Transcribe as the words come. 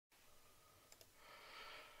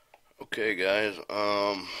Okay, guys.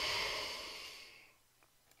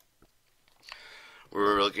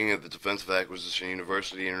 We're looking at the Defensive Acquisition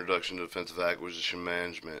University Introduction to Defensive Acquisition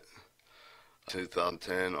Management,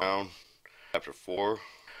 2010. Chapter 4.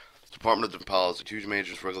 Department of Defense Policy. Two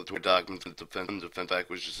major regulatory documents in the defense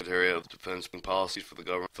acquisition area of defense policies for the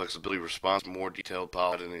government. Flexibility response, more detailed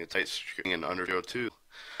policy, and a tight security and under 02.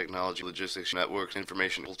 Technology, logistics, networks,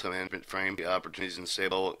 information, management frame, the opportunities and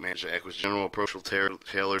stable manage acquisition, general approach,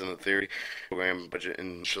 tailored in the theory, program, budget,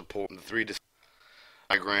 and support. The three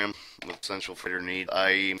diagram with essential fighter need,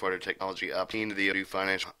 i.e., fighter technology, opportunity, the OU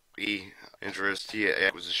financial, interest, T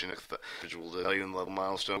acquisition, individual value and level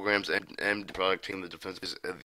milestone programs, M product team, the defense is